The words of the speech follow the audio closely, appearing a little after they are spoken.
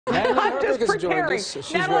I'm just preparing.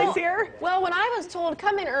 Natalie's here. Well, when I was told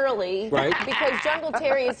come in early, Right. because Jungle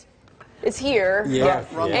Terry is here, Yeah.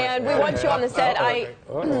 and we want you on the set, Why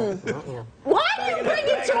do you bring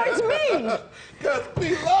it towards me? Because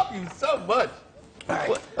we love you so much. All right.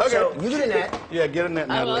 Okay. So you get a net. Yeah, get a net,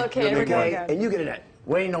 Natalie. okay, Get a net. Okay. And you get a net.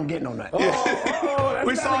 Wayne don't get no net.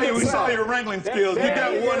 We saw your wrangling skills. You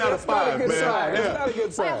got 1 out of 5, man. That's not a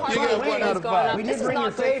good sign. You got 1 out of 5. We This did is bring your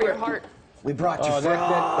not good for your favorite. heart. We brought you I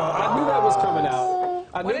knew that was coming out.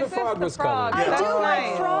 I knew the frog was coming. I do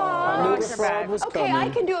like frogs. I knew the frog was Okay, coming. I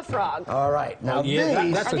can do a frog. All right. Now Yeah,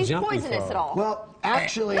 these. that's Are a these jumpy poisonous frog. at all? Well,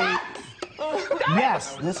 actually,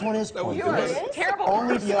 yes, this one is poisonous. Terrible.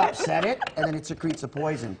 Only if you upset it, and then it secretes a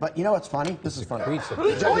poison. But you know what's funny? This is funny. Only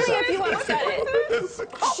if you upset it.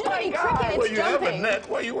 Shitty cricket, Well, it's you have a jumping. net.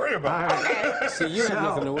 What are you worried about? See, you have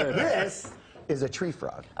nothing to worry about. This is a tree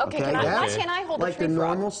frog. Okay, can I, why That's can't I hold like a tree the frog?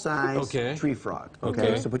 normal size Okay. tree frog.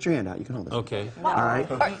 Okay. So put your hand out. You can hold this. Okay. All right.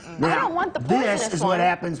 I don't want the This poisonous is one. what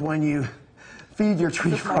happens when you feed your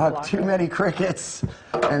tree frog too many crickets,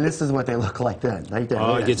 and this is what they look like then. Right there.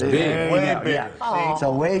 Oh, Look it at gets that. big. There you Way go. bigger. Yeah.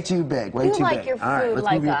 So way too big. Way You too like big. your All right, food let's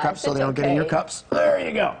like move your us. cups so It's they don't get in your okay. cups. There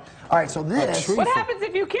you go. All right, so this. tree What happens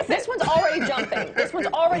if you kiss This it? one's already jumping. This one's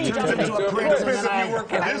already Turns jumping. into a It prince, and depends then if you work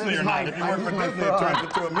for I Disney lose or my- not. If you I work lose for my Disney, it frog. turns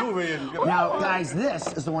into a movie. And Now, guys,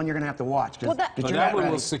 this is the one you're going to have to watch. Well, that- Get But your that net one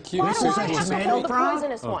ready. will secure. Why do I have to tomato hold the frog?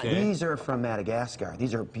 poisonous one? Okay. These are from Madagascar.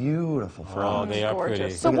 These are beautiful Oh, frogs. they are pretty.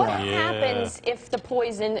 Gorgeous. So Look what at that. happens if the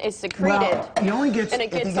poison is secreted? Well, he only gets, and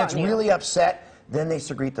it if he gets gets on you? really upset, then they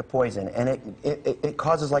secrete the poison, and it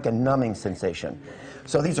causes like a numbing sensation.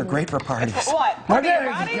 So these are great for parties. What? Under Okay,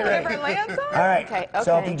 your body great. whenever it lands on? All right. Okay,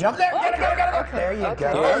 So if okay. you jump there, get it. There you go.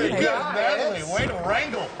 Very Okay. good, Natalie. Way to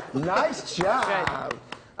wrangle. Nice job.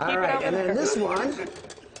 All Keep it right, over and there. then this one is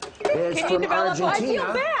Can you from develop one? I feel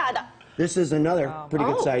Argentina. bad. This is another pretty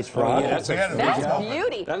good sized frog. Yeah, that's a That's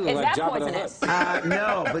beauty. That looks Is like that Jabba the poisonous?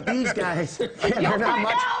 No, but these guys, they're not find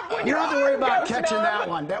much. out when You don't have to worry about Ghost catching Dog. that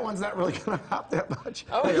one. That one's not really going to hop that much.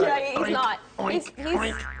 Oh, They're yeah, like, he's oink, not. Oink, He's-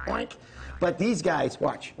 oink, oink. But these guys,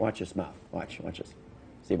 watch this mouth. Watch this.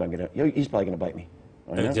 See if I'm going to, he's probably going to bite me.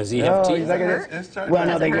 I know. Does he have No, teeth? he's not gonna- It's trying Well, to-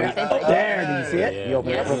 no, they go. Does it hurt? There, did you see it? Yeah, You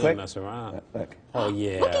open it up real yeah, quick. mess around. Look. Oh,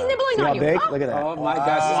 yeah. Look, he's nibbling See on how you. big? Oh. Look at that. Oh, my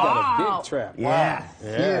gosh, he's got a big trap. Yeah,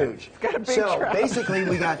 huge. got a big so trap. basically,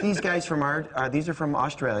 we got these guys from these are from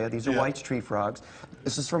Australia. These are white tree frogs.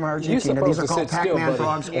 This is from Argentina. supposed These are to called sit still, Pac-Man buddy.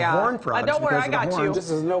 frogs or Yeah. horn frogs. Don't worry, because I of got the you. horns. This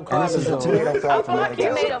is no And this is a carbon tomato frog from fuck you.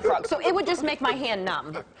 Madagascar. Tomato frog. So it would just make my hand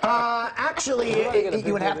numb. Actually,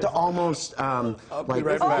 you would have to almost like.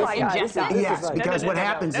 right Oh back. my God. Ingest it. Yes, No, because no, what no, no,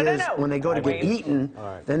 happens no, no, is no. when they go to get Wait. eaten,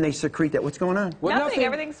 then they secrete that. What's going on? Well, Nothing,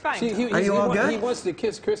 everything's fine. Are you all good? He wants to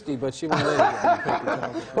kiss Christy, but she won't let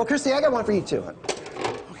him. Well, Christy, I got one for you too.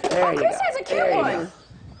 There you Chris go. has a cute There you one. go.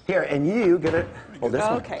 Here, and you get it. Hold this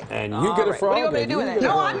one. Okay. And you get a All right. frog. What do you want me to and do with you it? get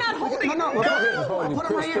No, a- I'm not holding it. No, put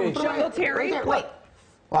it right here. Christy. Put it right Jungle here. Terry. Right there. Wait.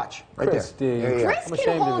 Watch. Right Christy. there. There you go. Chris I'm can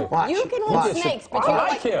ashamed of hold. you. Watch. You can hold Watch. snakes, but I you're like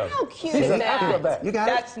like, him. how cute He's is an that? acrobat. You got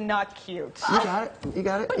it? That's not cute. You got it? You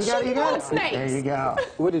got it? But You got it? she You got can it? hold snakes. There you go.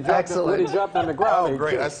 Would he drop Excellent. on the ground? Oh,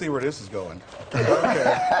 great. I see where this is going.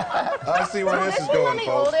 Okay. I see where this is This one, let going, me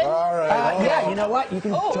folks. hold it. All right. hold Yeah, on. you know what? You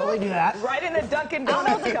can totally do that. Right in the Dunkin'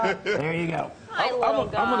 Donuts cup. There you go. Hi, little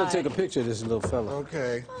guy. I'm going to take a picture of this little fella.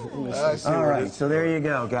 Okay. I see All where right, this so there you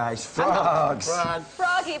go, guys. Frogs. Frog.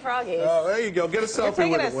 Froggy, froggy. Oh, there you go. Get a selfie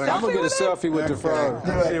taking with a it, Wayne. I'm going to get a selfie with the frog.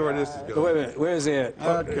 Let's see where this is Wait a going. minute. Where is it?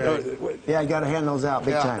 Okay. Yeah, you got to hand those out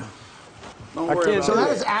big Yeah. time. Don't I worry can't about So do it.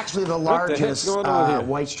 that is actually the the heck's largest going on here?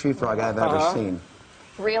 white tree frog I've ever seen.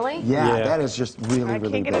 Really? Yeah, Yeah. that is just really, I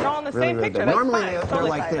really can't get big. it all in the really, same really picture. big. That's Normally fine. they're Totally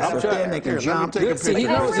like fine. this. They're thin, they can Here, let me jump. take a See, he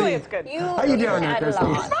picture. knows Really, he- it's good. How you doing there, Add a Christy?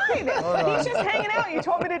 lot. Fine, but he's just hanging out. You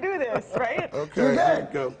told me to do this, right? Okay, You're there good.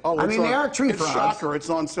 you go. Oh, I it's mean, they on- are tree it's frogs. Shocker, it's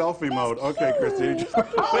on selfie mode. Okay, Christy.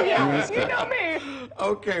 Oh, yeah. You know me.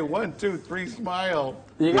 Okay, 1, 2, 3, smile.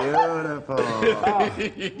 Beautiful.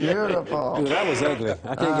 Beautiful. Dude, that was ugly. I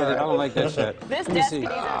can't get it. I don't like that shot. This Let me see. destiny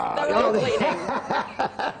is thoroughly bleeding.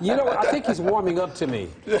 You know what? I think he's warming up to me.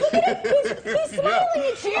 He's smiling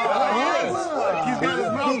at you. Look, he's got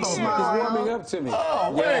his mouth He's open. warming up to me.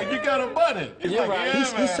 Oh, Wayne, you got a button. He's You're like, right.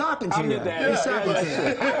 yeah, He's talking to I'm you. the dad. He's talking to you.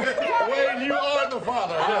 Wayne, you are the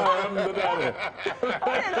father. I'm the daddy.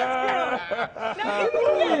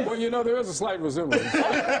 Well, you know, there is a slight resemblance. Thank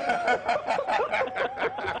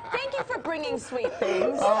you for bringing sweet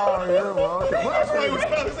things. Oh, you're welcome. That's why he was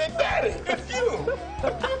trying to say, Daddy, it's you.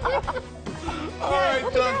 All right,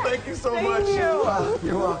 Doug, thank you so much.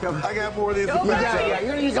 You're welcome. I got more of these. Go back to Yeah, you're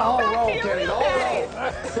gonna use a whole roll, Kenny. The whole roll. Go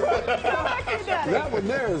back to your daddy. That one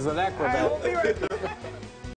there is an acrobat. We'll be right back.